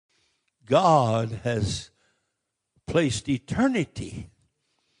God has placed eternity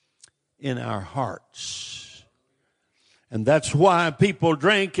in our hearts. And that's why people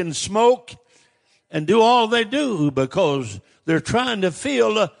drink and smoke and do all they do, because they're trying to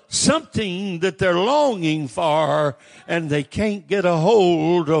feel something that they're longing for, and they can't get a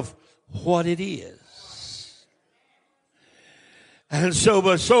hold of what it is. And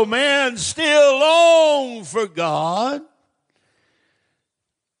so man still longs for God.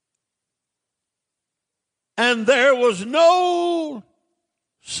 And there was no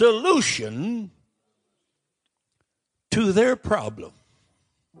solution to their problem.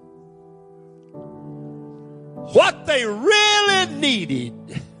 What they really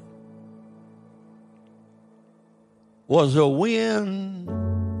needed was a wind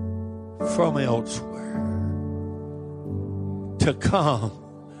from elsewhere to come,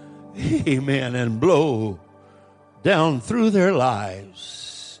 amen, and blow down through their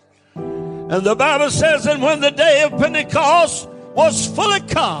lives. And the Bible says, and when the day of Pentecost was fully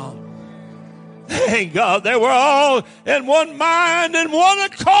come, thank God, they were all in one mind and one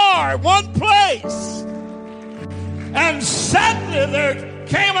accord, one place. And suddenly there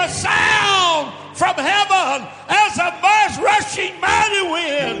came a sound from heaven as a much rushing mighty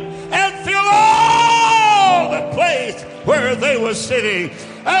wind, and filled all the place where they were sitting.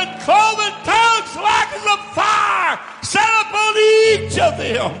 And cloven tongues like as of fire set upon each of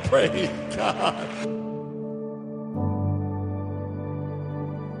them. Praise God.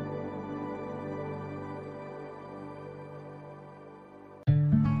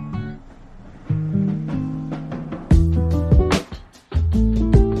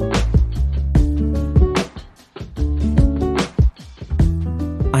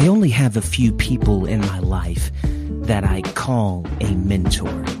 I only have a few people in my life that I call a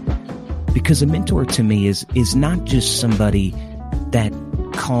mentor. Because a mentor to me is not just somebody that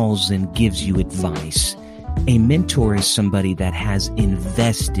calls and gives you advice. A mentor is somebody that has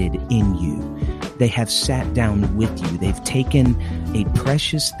invested in you. They have sat down with you. They've taken a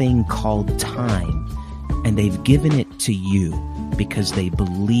precious thing called time and they've given it to you because they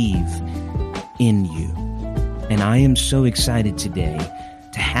believe in you. And I am so excited today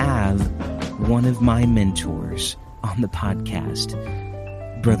to have one of my mentors on the podcast,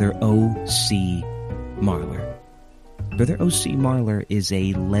 Brother O.C. Marler. Brother O.C. Marler is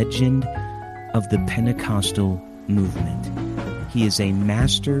a legend of the Pentecostal movement. He is a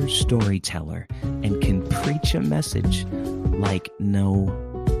master storyteller and can preach a message like no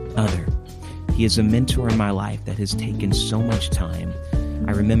other. He is a mentor in my life that has taken so much time.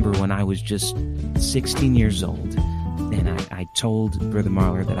 I remember when I was just 16 years old, and I told Brother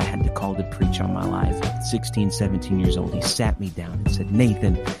Marler that I had to call to preach on my life. At 16, 17 years old, he sat me down and said,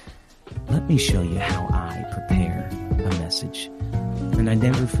 "Nathan, let me show you how I prepare a message." And I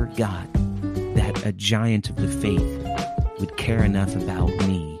never forgot that a giant of the faith would care enough about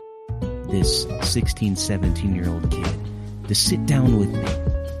me, this 16, 17-year-old kid, to sit down with me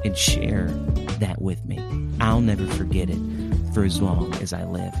and share that with me. I'll never forget it for as long as I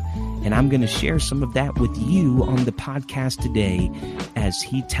live. And I'm going to share some of that with you on the podcast today as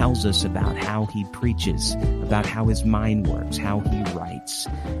he tells us about how he preaches, about how his mind works, how he writes.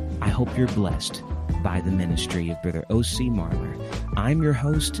 I hope you're blessed by the ministry of Brother O.C. Marler. I'm your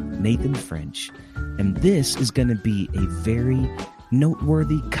host, Nathan French, and this is going to be a very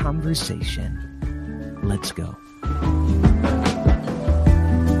noteworthy conversation. Let's go.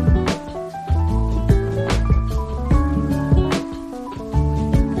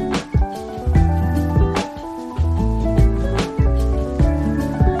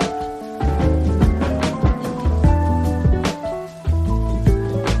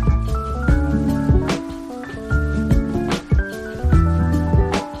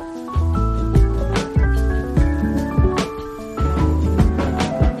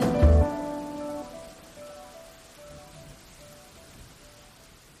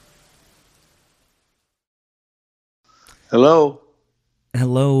 Hello.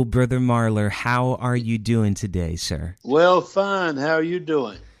 Hello, Brother Marler. How are you doing today, sir? Well, fine. How are you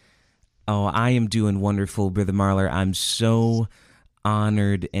doing? Oh, I am doing wonderful, Brother Marler. I'm so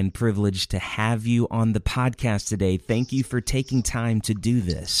honored and privileged to have you on the podcast today. Thank you for taking time to do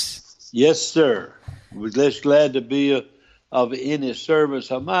this. Yes, sir. We're just glad to be of any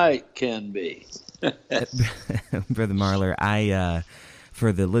service I can be. Brother Marler,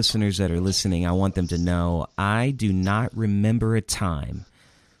 for the listeners that are listening, I want them to know I do not remember a time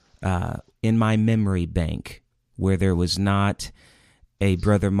in my memory bank where there was not a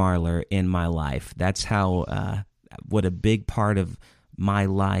Brother Marler in my life. That's how, what a big part of my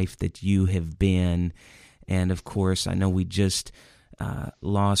life that you have been. And of course, I know we just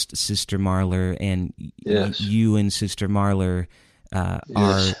lost Sister Marlar, and Yes. you and Sister Marlar are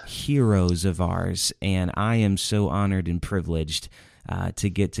Yes. heroes of ours, and I am so honored and privileged to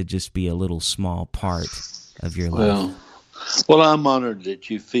get to just be a little small part of your life. Well, I'm honored that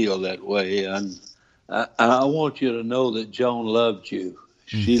you feel that way, and I want you to know that Joan loved you.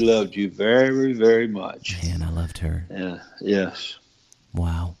 She loved you very, very much. Man, I loved her. Yeah. Yes.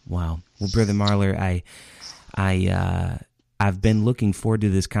 Wow. Well, Brother Marlar, I've been looking forward to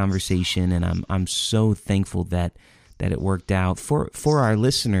this conversation, and I'm so thankful that it worked out. For our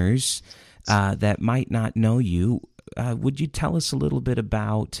listeners that might not know you, would you tell us a little bit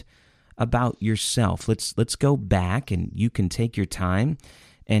about yourself? Let's go back, and you can take your time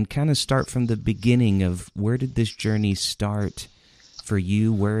and kind of start from the beginning of where did this journey start for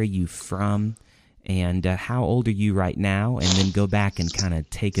you? Where are you from? And how old are you right now? And then go back and kind of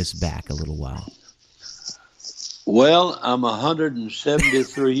take us back a little while. Well, I'm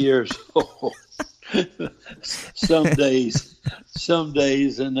 173 years old. Some days,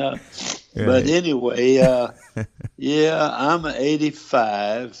 and Right. but anyway, yeah, I'm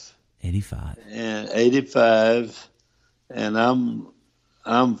 85. 85. And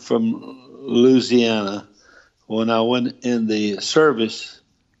I'm from Louisiana. When I went in the service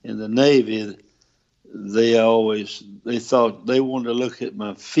in the Navy, they thought they wanted to look at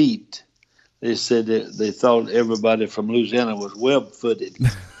my feet. They said that they thought everybody from Louisiana was web-footed.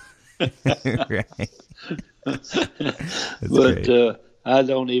 Right. But I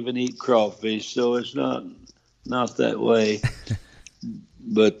don't even eat crawfish, so it's not that way.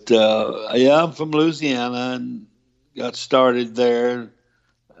 But yeah, I'm from Louisiana and got started there.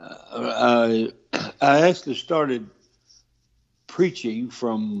 I actually started preaching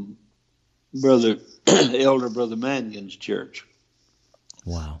from Elder Brother Mangan's church.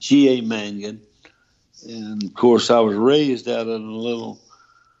 Wow. G.A. Mangan. And of course, I was raised out in a little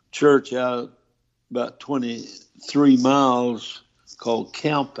church out about 23 miles called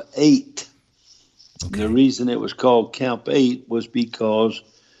Camp 8. Okay. The reason it was called Camp 8 was because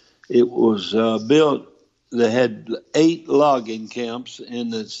it was built. They had 8 logging camps in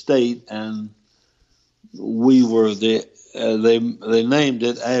the state, and we were they named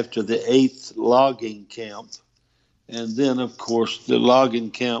it after the 8th logging camp. And then, of course, the logging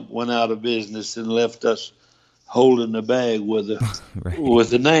camp went out of business and left us holding the bag with a Right. with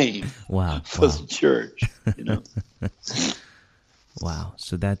the name for Wow. the church. You know. Wow.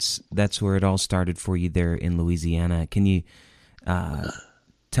 So that's where it all started for you there in Louisiana. Can you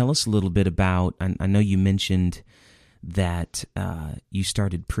tell us a little bit about, I know you mentioned that you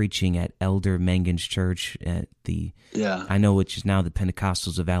started preaching at Elder Mangan's church at I know which is now the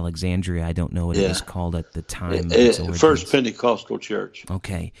Pentecostals of Alexandria. I don't know what it was called at the time of its origins. First Pentecostal church.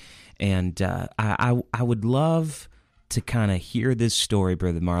 Okay. And I would love to kind of hear this story,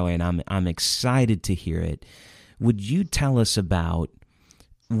 Brother Marlar, and I'm excited to hear it. Would you tell us about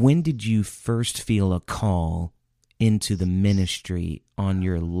when did you first feel a call into the ministry on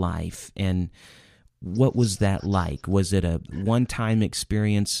your life, and what was that like? Was it a one-time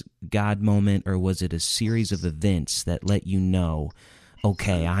experience, God moment, or was it a series of events that let you know,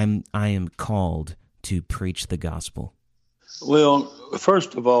 okay, I am called to preach the gospel? Well,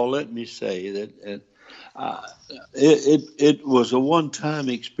 first of all, let me say that it was a one-time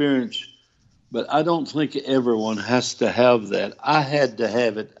experience, but I don't think everyone has to have that. I had to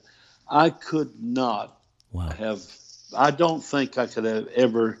have it. I could not I don't think I could have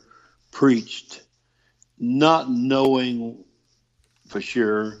ever preached not knowing for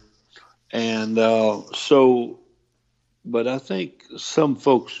sure. And but I think some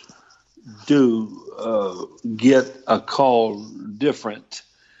folks do get a call different.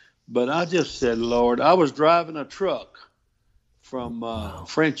 But I just said, Lord, I was driving a truck from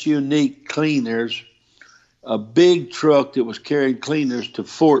French Unique Cleaners, a big truck that was carrying cleaners to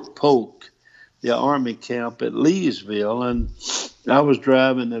Fort Polk, the Army camp at Leesville. And I was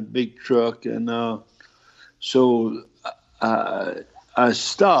driving that big truck, and so I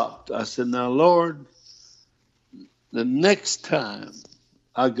stopped. I said, now, Lord, the next time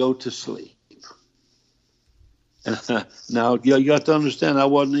I go to sleep. Now, you got to understand, I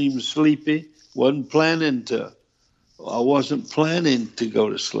wasn't even sleepy, wasn't planning to. I wasn't planning to go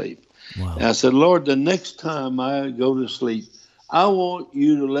to sleep. Wow. And I said, Lord, the next time I go to sleep, I want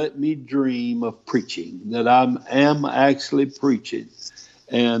you to let me dream of preaching, that I am actually preaching.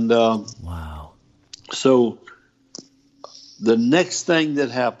 And wow. So the next thing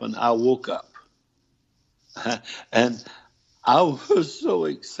that happened, I woke up. And I was so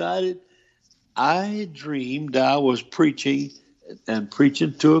excited. I dreamed I was preaching and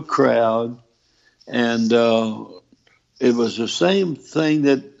preaching to a crowd. And it was the same thing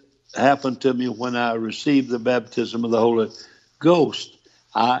that happened to me when I received the baptism of the Holy Ghost.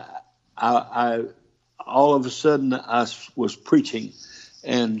 I all of a sudden I was preaching,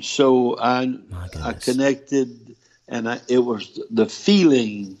 and so I connected, and it was the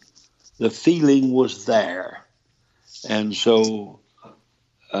feeling. The feeling was there, and so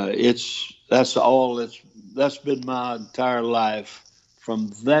that's been my entire life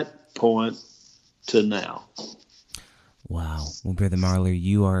from that point to now. Wow. Well, Brother Marler,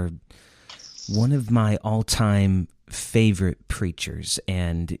 you are one of my all-time favorite preachers,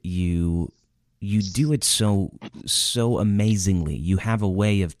 and you do it so amazingly. You have a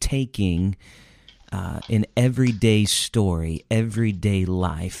way of taking an everyday story, everyday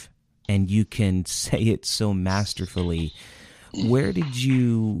life, and you can say it so masterfully. Where did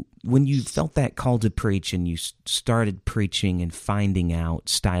you, when you felt that call to preach and you started preaching and finding out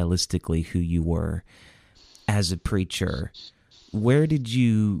stylistically who you were as a preacher, where did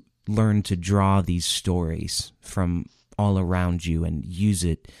you learn to draw these stories from all around you and use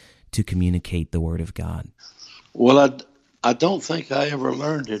it to communicate the Word of God? Well, I don't think I ever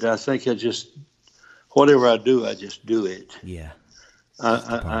learned it. I think whatever I do, I just do it. Yeah.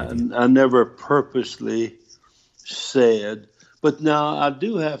 I never purposely said, but now I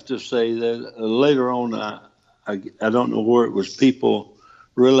do have to say that later on, I don't know where it was, people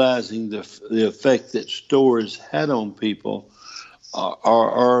realizing the effect that stories had on people,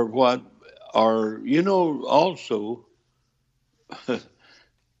 are what are, also,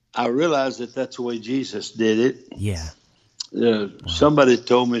 I realized that that's the way Jesus did it. Yeah. Somebody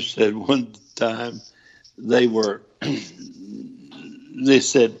told me, said one time they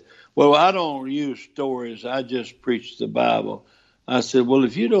said, well, I don't use stories. I just preach the Bible. I said, well,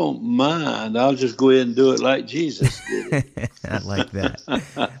 if you don't mind, I'll just go ahead and do it like Jesus did it. I like that.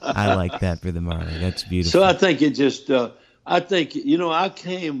 I like that, Brother Marley. That's beautiful. So I think it just, I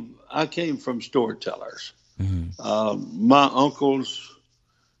came from storytellers. Mm-hmm. My uncles,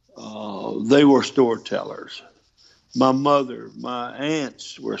 they were storytellers. My mother, my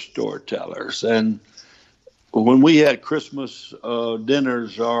aunts were storytellers. And when we had Christmas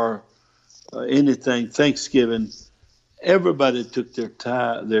dinners or anything, Thanksgiving, everybody took their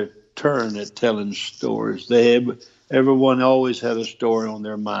turn at telling stories. Everyone always had a story on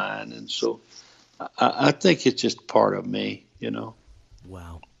their mind, and so I think it's just part of me,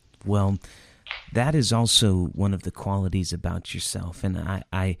 Wow. Well, that is also one of the qualities about yourself, and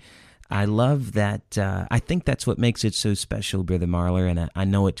I love that. I think that's what makes it so special, Brother Marler, and I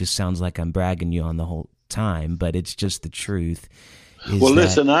know it just sounds like I'm bragging you on the whole time, but it's just the truth. Well,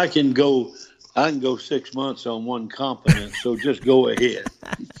 listen, I can go 6 months on one continent, so just go ahead.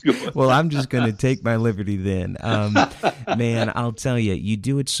 Well, I'm just going to take my liberty then. Man, I'll tell you, you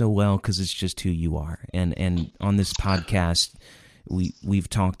do it so well because it's just who you are. And on this podcast, we've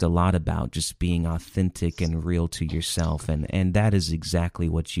talked a lot about just being authentic and real to yourself, and that is exactly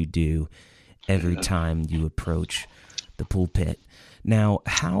what you do every time you approach the pulpit. Now,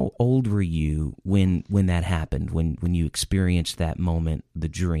 how old were you when that happened, when you experienced that moment, the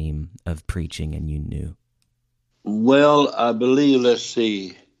dream of preaching, and you knew? Well, I believe, let's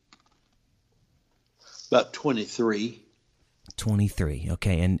see, about 23. 23,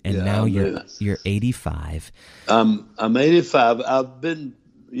 okay, and now you're 85. I'm 85. I've been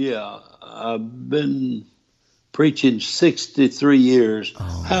preaching 63 years.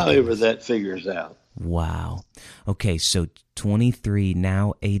 Oh, however that figures out. Wow. Okay, so 23,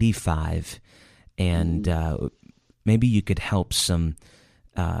 now 85, and maybe you could help some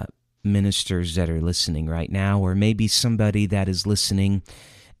ministers that are listening right now, or maybe somebody that is listening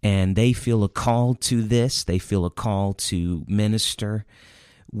and they feel a call to this, they feel a call to minister.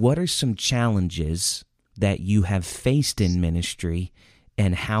 What are some challenges that you have faced in ministry,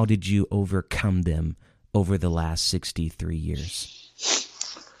 and how did you overcome them over the last 63 years?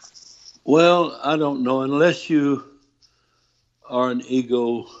 Well, I don't know, unless you are an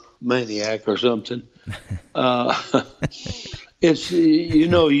egomaniac or something. It's,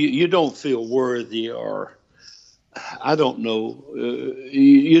 you don't feel worthy, or I don't know,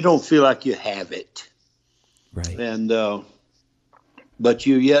 you don't feel like you have it. Right. And, but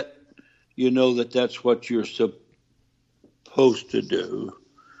you know that that's what you're supposed to do.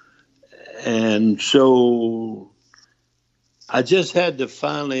 And so I just had to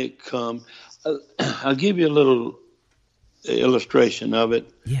finally come. I'll give you a little illustration of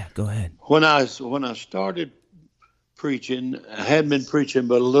it. Yeah, go ahead. When I started preaching, I hadn't been preaching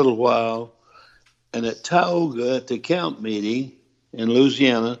but a little while, and at Tioga, at the camp meeting in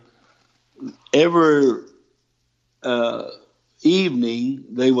Louisiana, every evening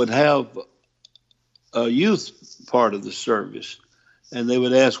they would have a youth part of the service, and they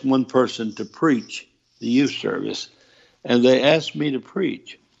would ask one person to preach the youth service, and they asked me to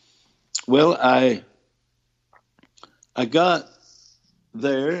preach. Well, I got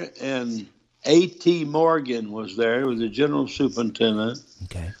there, and A.T. Morgan was there. He was the general superintendent.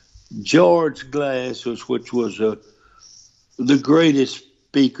 Okay. George Glass, which was the greatest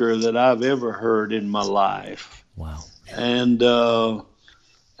speaker that I've ever heard in my life. Wow. And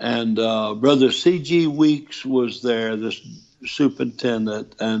Brother C.G. Weeks was there, the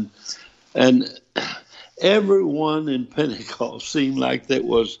superintendent, and everyone in Pentecost seemed like that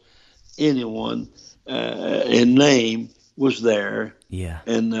was anyone in name was there. Yeah.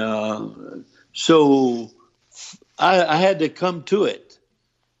 And so I had to come to it,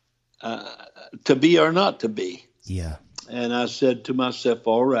 to be or not to be. Yeah. And I said to myself,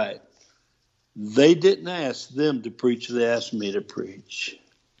 all right, they didn't ask them to preach, they asked me to preach.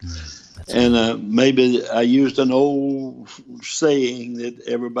 And maybe I used an old saying that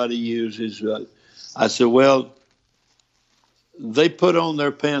everybody uses. I said, well, they put on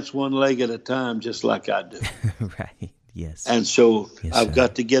their pants one leg at a time, just like I do. Right. Yes. And so Yes, I've sir.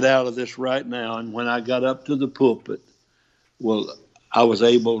 got to get out of this right now. And when I got up to the pulpit, well, I was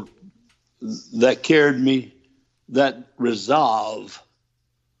able, that carried me, that resolve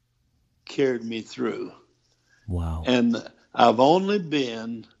carried me through. Wow. And I've only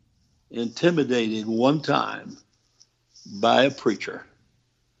been intimidated one time by a preacher.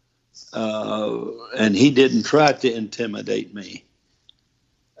 And he didn't try to intimidate me.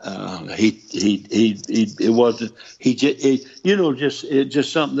 It wasn't, it's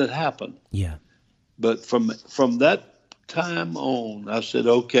just something that happened. Yeah. But from that time on, I said,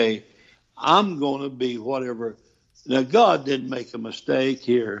 okay, I'm going to be whatever. Now, God didn't make a mistake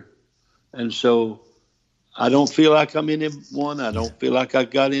here. And so I don't feel like I'm anyone. I don't feel like I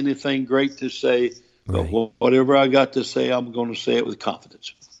got anything great to say. But Right. whatever I got to say, I'm going to say it with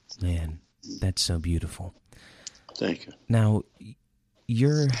confidence. Man, that's so beautiful. Thank you. Now,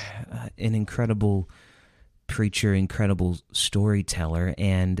 you're an incredible preacher, incredible storyteller,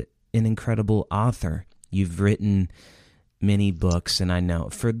 and an incredible author. You've written many books, and I know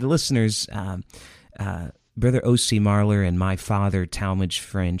for the listeners, Brother O.C. Marler and my father, Talmadge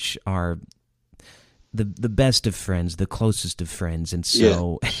French, are the best of friends, the closest of friends, and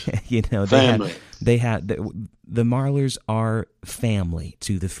so Family. they have the Marlers are family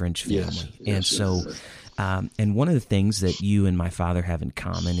to the French family, Yes, and so. yes. And one of the things that you and my father have in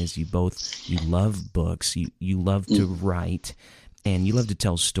common is you love books, you love to write, and you love to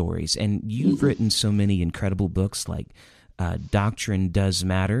tell stories. And you've written so many incredible books like Doctrine Does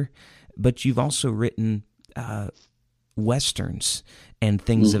Matter, but you've also written Westerns and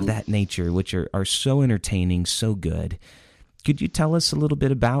things of that nature, which are so entertaining, so good. Could you tell us a little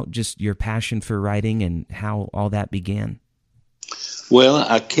bit about just your passion for writing and how all that began? Well,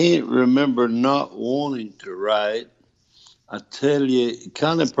 I can't remember not wanting to write. I tell you, it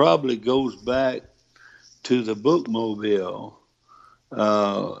kind of probably goes back to the bookmobile.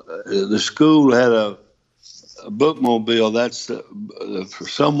 The school had a bookmobile. That's for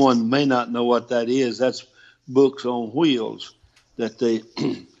someone may not know what that is. That's books on wheels that they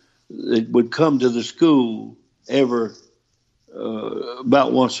would come to the school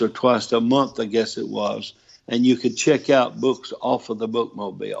about once or twice a month, I guess it was. And you could check out books off of the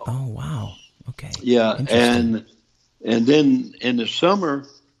bookmobile. Oh, wow. Okay. Yeah, Interesting. and then in the summer,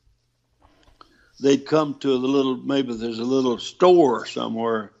 they'd come to maybe there's a little store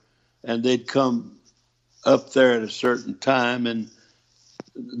somewhere, and they'd come up there at a certain time, and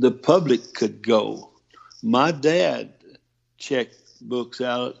the public could go. My dad checked books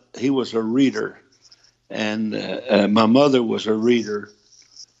out. He was a reader, and my mother was a reader.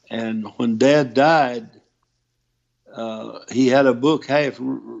 And when Dad died, he had a book half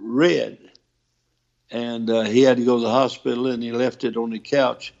read, and he had to go to the hospital, and he left it on the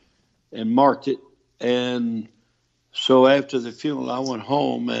couch and marked it. And so after the funeral, I went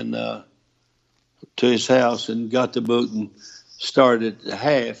home and to his house and got the book and started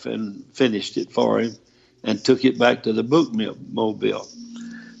half and finished it for him and took it back to the bookmobile.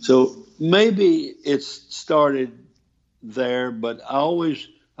 So maybe it started there, but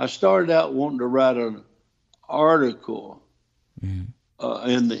I started out wanting to write an article in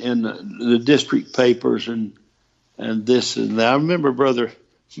the district papers and this and that. I remember Brother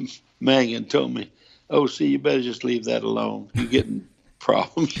Mangan told me, "Oh, see, you better just leave that alone. You're getting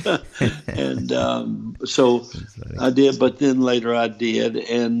problems." And so I did, but then later I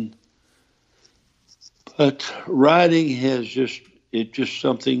did. But writing has it's just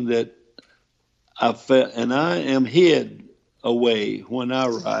something that I felt, and I am hid away when I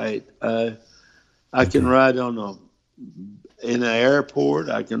write. I can write in an airport.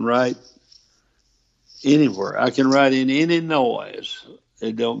 I can write anywhere. I can write in any noise.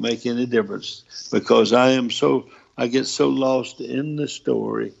 It don't make any difference because I get so lost in the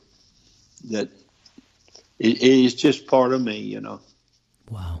story that it's just part of me, you know.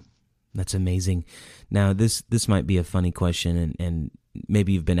 Wow, that's amazing. Now, this might be a funny question, and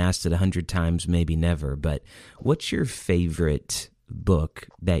maybe you've been asked it 100 times, maybe never, but what's your favorite book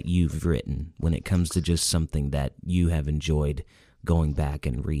that you've written when it comes to just something that you have enjoyed going back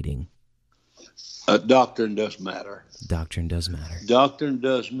and reading? Doctrine Does Matter. Doctrine Does Matter. Doctrine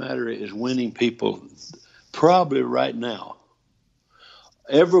Does Matter is winning people probably right now.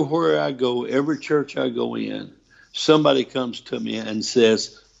 Everywhere I go, every church I go in, somebody comes to me and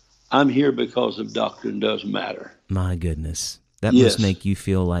says, I'm here because of Doctrine Does Matter. My goodness. That must make you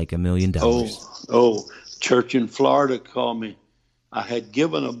feel like $1 million. Oh, church in Florida called me. I had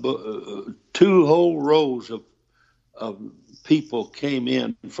given a book, 2 whole rows of people came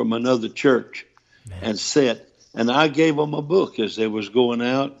in from another church and sat, and I gave them a book as they was going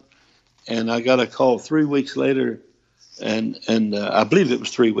out, and I got a call 3 weeks later, and I believe it was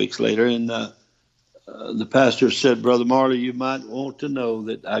 3 weeks later, and the pastor said, Brother Marley, you might want to know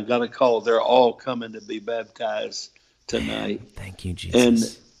that I got a call. They're all coming to be baptized tonight. Thank you,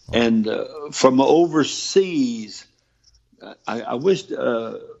 Jesus. And from overseas, I wished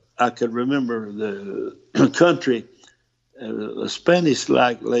I could remember the country. A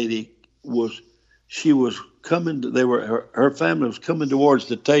Spanish-like lady was coming. Her family was coming towards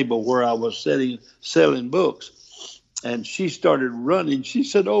the table where I was selling books. And she started running. She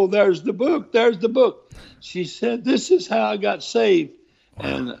said, oh, there's the book. There's the book. She said, this is how I got saved. Wow.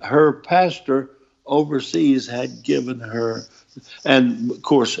 And her pastor overseas had given her. And, of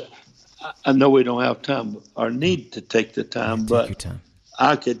course, I know we don't have time or need to take the time, but your time.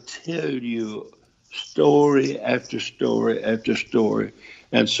 I could tell you story after story after story.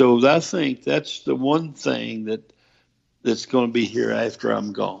 And so I think that's the one thing that's going to be here after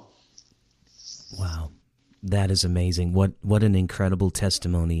I'm gone. Wow. That is amazing. What an incredible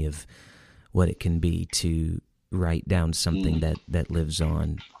testimony of what it can be to write down something that lives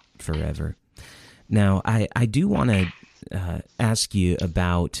on forever. Now, I do want to ask you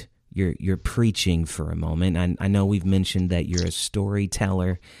about your preaching for a moment. I know we've mentioned that you're a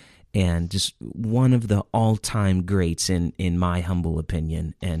storyteller and just one of the all-time greats in my humble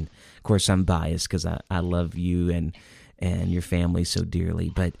opinion. And, of course, I'm biased because I love you and your family so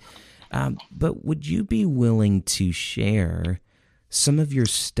dearly. But would you be willing to share some of your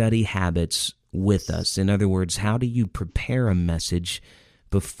study habits with us? In other words, how do you prepare a message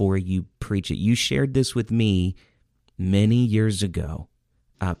before you preach it? You shared this with me many years ago,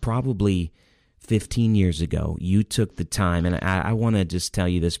 probably 15 years ago. You took the time, and I want to just tell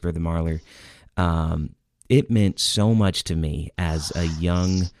you this, Brother Marler. It meant so much to me as a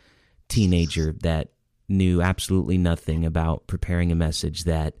young teenager that knew absolutely nothing about preparing a message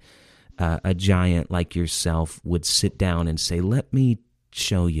that a giant like yourself would sit down and say, let me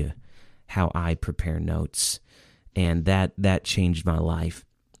show you how I prepare notes. And that changed my life.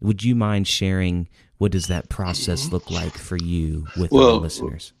 Would you mind sharing what does that process look like for you with our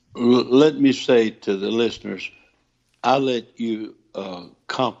listeners? Let me say to the listeners, I let you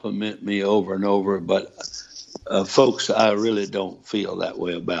compliment me over and over, but folks, I really don't feel that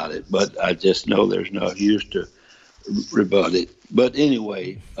way about it. But I just know there's no use to rebut it. But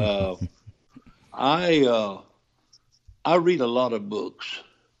anyway, I read a lot of books.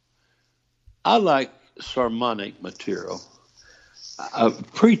 I like sermonic material.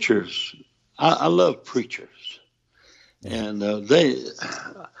 Preachers, I love preachers, and I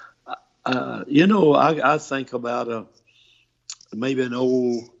think about maybe an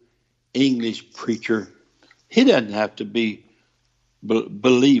old English preacher. He doesn't have to believe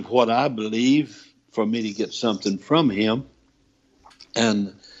what I believe for me to get something from him.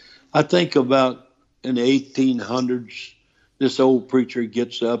 And I think about in the 1800s, this old preacher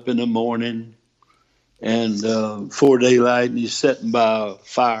gets up in the morning and before daylight, and he's sitting by a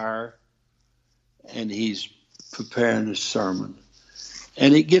fire and he's preparing his sermon.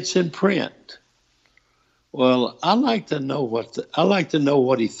 And it gets in print. Well, I like to know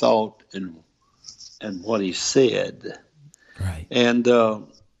what he thought and what he said. Right. And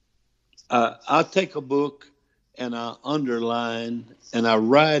I take a book and I underline and I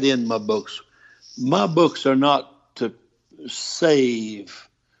write in my books. My books are not to save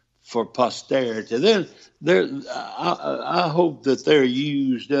for posterity. I hope that they're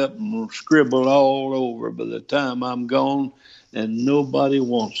used up and scribbled all over by the time I'm gone, and nobody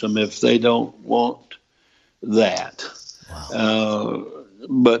wants them if they don't want that. Wow.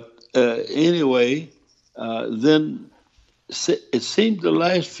 But anyway, then it seems the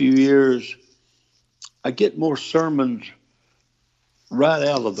last few years I get more sermons right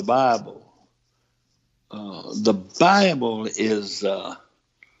out of the Bible. The Bible is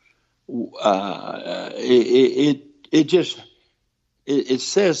it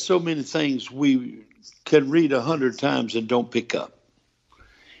says so many things we can read 100 times and don't pick up.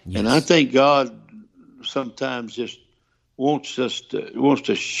 Yes. And I think God sometimes just wants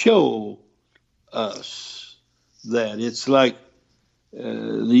to show us that. It's like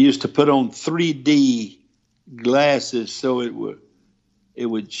they used to put on 3D glasses so it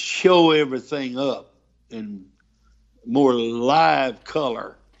would show everything up in more live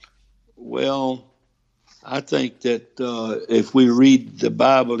color. Well, I think that if we read the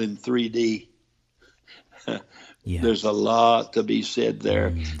Bible in 3D, there's a lot to be said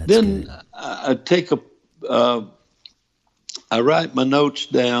there. Then I take I write my notes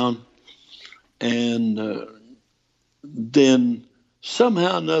down, and then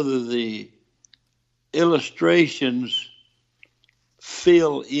somehow or another the illustrations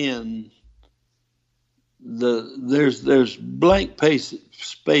fill in there's blank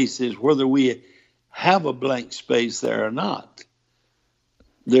spaces, whether we have a blank space there or not.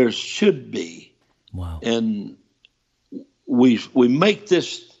 There should be. Wow. And we make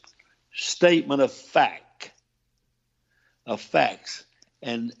this statement of facts,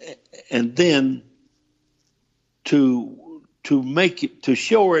 and then to make it, to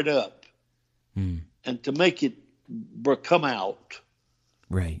shore it up, and to make it come out.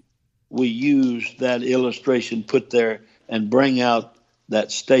 Right. We use that illustration put there and bring out that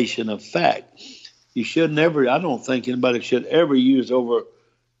station of fact. You should never, I don't think anybody should ever use over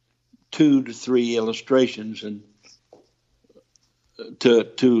 2 to 3 illustrations and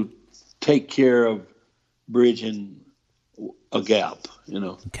to take care of bridging a gap,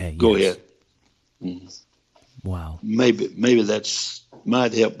 Okay. Go ahead. Wow. Maybe that's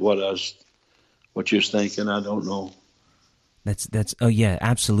might help what you're thinking. I don't know. That's oh yeah,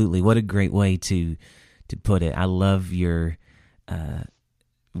 absolutely. What a great way to put it. I love your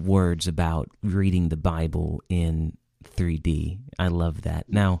words about reading the Bible in 3D. I love that.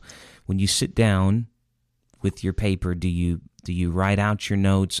 Now, when you sit down with your paper, do you write out your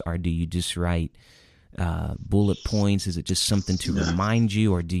notes, or do you just write bullet points? Is it just something to remind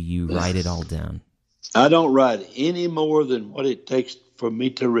you, or do you write it all down? I don't write any more than what it takes for me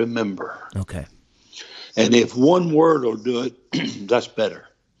to remember. Okay. And if one word will do it, that's better.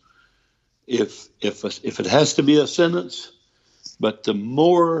 If it has to be a sentence, but the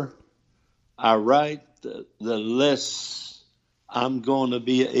more I write, the less I'm going to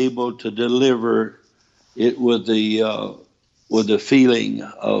be able to deliver it with the feeling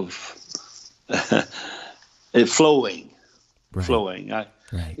of it flowing. Right. Flowing. Right.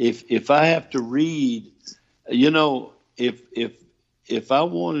 If I have to read, if I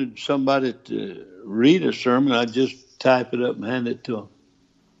wanted somebody to read a sermon, I'd just type it up and hand it to them.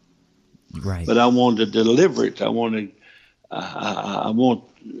 Right. But I want to deliver it. I want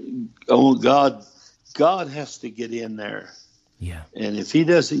God. God has to get in there. Yeah. And if He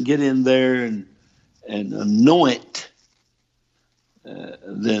doesn't get in there and anoint,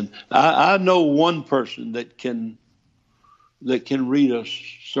 then I know one person that can read a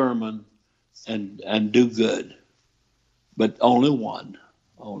sermon and do good, but only one.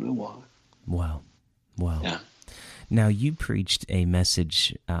 Wow. Yeah. Now, you preached a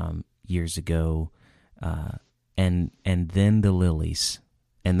message years ago, and then the lilies,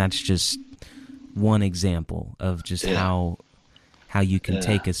 and that's just one example of just how you can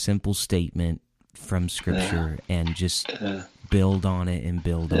take a simple statement from Scripture and just build on it and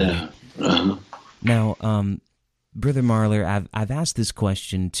build on it. Uh-huh. Now, Brother Marler, I've asked this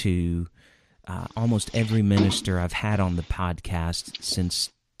question to almost every minister I've had on the podcast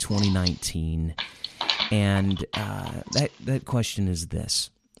since 2019, and that question is this.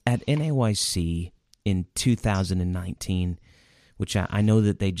 At NAYC in 2019, which I know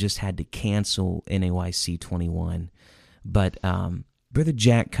that they just had to cancel NAYC 21, but Brother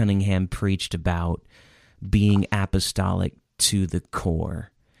Jack Cunningham preached about being apostolic to the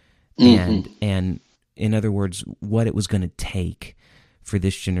core, and in other words, what it was going to take for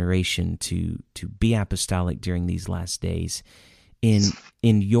this generation to be apostolic during these last days. In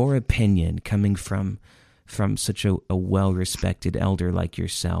your opinion, coming from such a well-respected elder like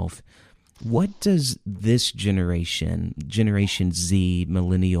yourself, what does this Generation Z,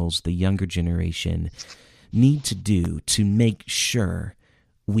 millennials, the younger generation, need to do to make sure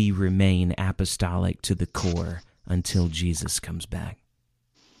we remain apostolic to the core until Jesus comes back?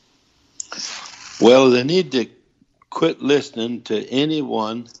 Well, they need to quit listening to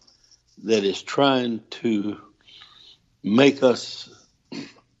anyone that is trying to make us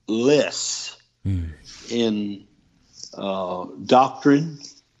less in doctrine,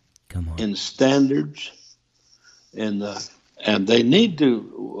 in standards, and they need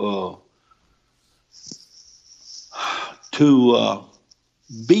to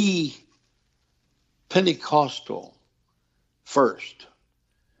be Pentecostal first.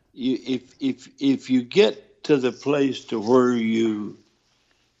 If you get to the place to where you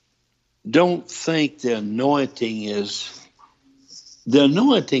don't think the anointing is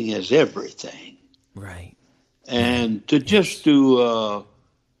everything, right? And to just do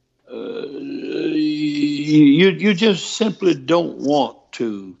you just simply don't want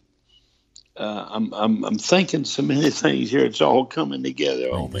to. I'm thinking so many things here. It's all coming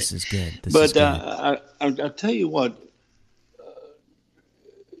together on me. This is good. But I'll tell you what.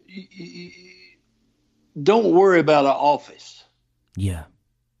 Don't worry about an office. Yeah.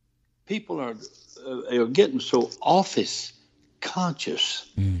 People are getting so office conscious.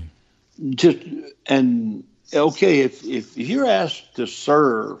 If you're asked to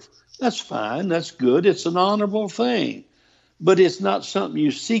serve, that's fine. That's good. It's an honorable thing. But it's not something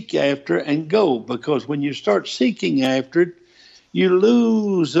you seek after and go, because when you start seeking after it, you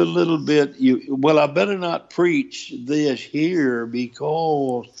lose a little bit. I better not preach this here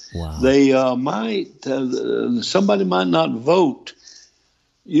because they somebody might not vote.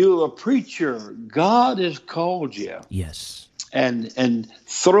 You're a preacher. God has called you. Yes. And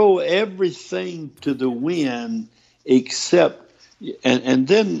throw everything to the wind except, and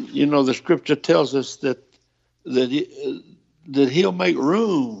then, the scripture tells us that he'll make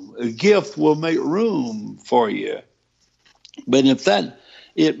room. A gift will make room for you. But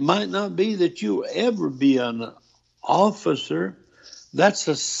it might not be that you'll ever be an officer. That's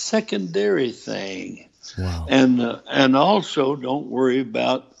a secondary thing. Wow. And also don't worry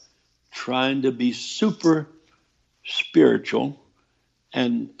about trying to be super spiritual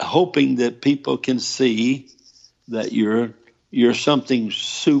and hoping that people can see that you're something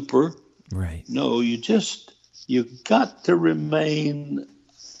super. Right. No, you've got to remain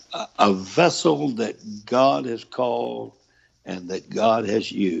a vessel that God has called and that God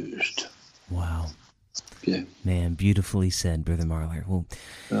has used. Wow. Okay. Man, beautifully said, Brother Marler. Well,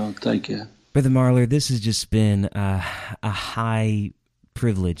 thank you. Brother Marler, this has just been a high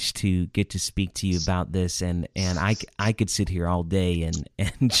privilege to get to speak to you about this, and I could sit here all day and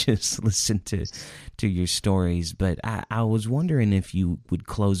just listen to your stories, but I was wondering if you would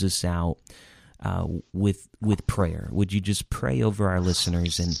close us out with prayer. Would you just pray over our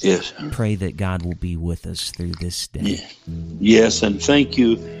listeners and pray that God will be with us through this day? Yes, and thank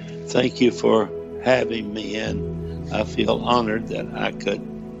you for having me, and I feel honored that I could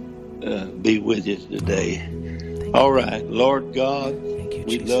be with you today. All right, Lord God,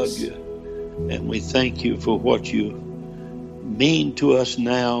 we love you, and we thank you for what you mean to us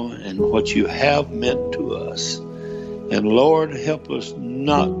now and what you have meant to us. And Lord, help us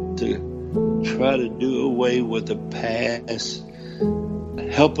not to try to do away with the past.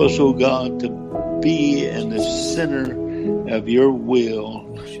 Help us, oh God, to be in the center of your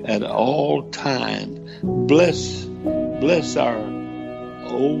will at all times. Bless our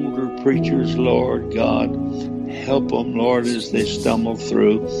older preachers, Lord God. Help them, Lord, as they stumble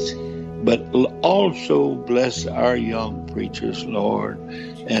through. But also bless our young preachers, Lord,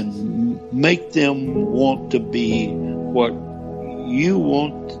 and make them want to be what you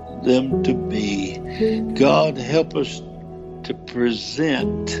want them to be. God, help us to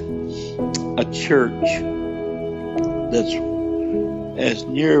present a church that's as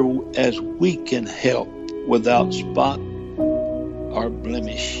near as we can help, without spot or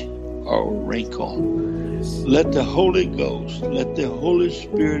blemish or wrinkle. Let the Holy Ghost, let the Holy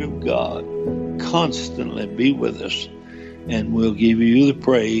Spirit of God constantly be with us, and we'll give you the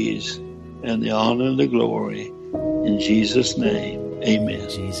praise and the honor and the glory. In Jesus' name, amen. In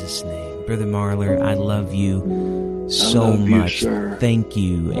Jesus' name. Brother Marler, I love you so much. You, thank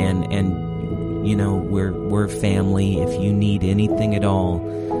you. And we're family. If you need anything at all,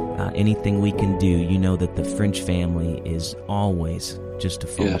 anything we can do, that the French family is always just a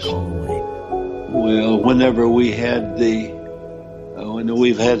phone call away. Well, whenever we've had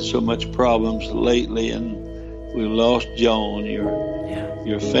so much problems lately, and we lost John,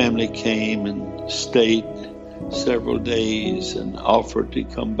 your family came and stayed several days and offered to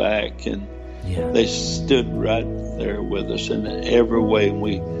come back, and they stood right there with us in every way.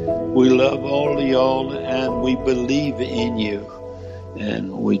 We love all of y'all, and we believe in you, and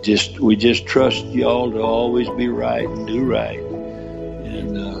we just trust y'all to always be right and do right.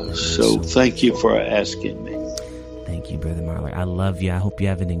 And so thank you for asking me. Thank Thank you, Brother Marlar. I love you. I hope you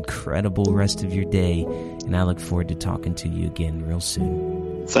have an incredible rest of your day, and I look forward to talking to you again real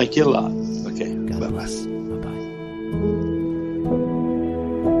soon. Thank you a lot. Okay. God bless.